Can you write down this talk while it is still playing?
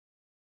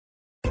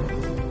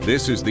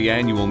This is the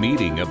annual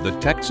meeting of the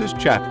Texas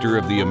chapter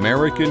of the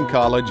American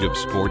College of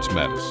Sports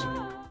Medicine.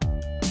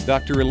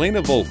 Dr.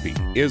 Elena Volpi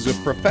is a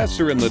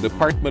professor in the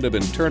Department of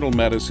Internal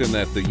Medicine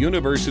at the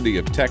University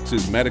of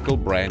Texas Medical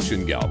Branch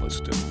in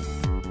Galveston.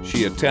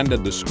 She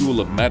attended the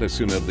School of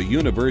Medicine of the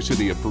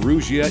University of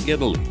Perugia,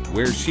 Italy,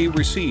 where she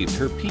received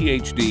her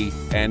PhD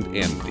and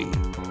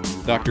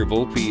MD. Dr.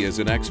 Volpi is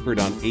an expert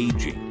on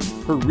aging.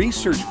 Her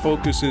research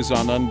focuses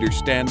on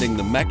understanding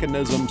the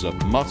mechanisms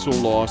of muscle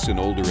loss in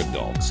older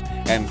adults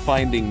and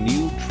finding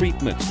new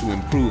treatments to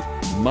improve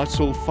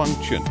muscle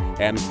function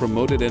and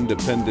promoted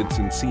independence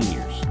in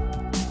seniors.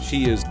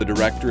 She is the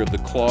director of the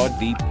Claude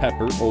D.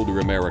 Pepper Older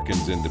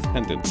Americans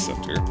Independence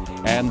Center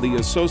and the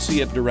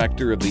associate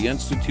director of the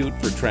Institute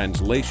for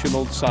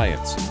Translational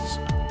Sciences.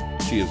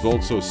 She is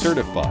also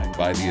certified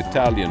by the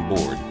Italian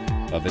Board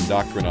of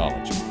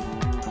Endocrinology.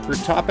 Her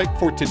topic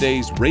for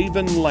today's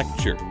Raven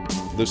Lecture: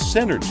 the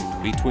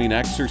synergy between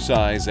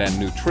exercise and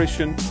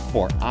nutrition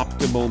for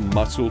optimal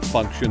muscle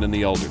function in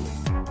the elderly.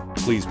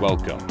 Please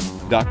welcome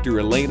Dr.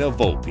 Elena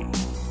Volpi.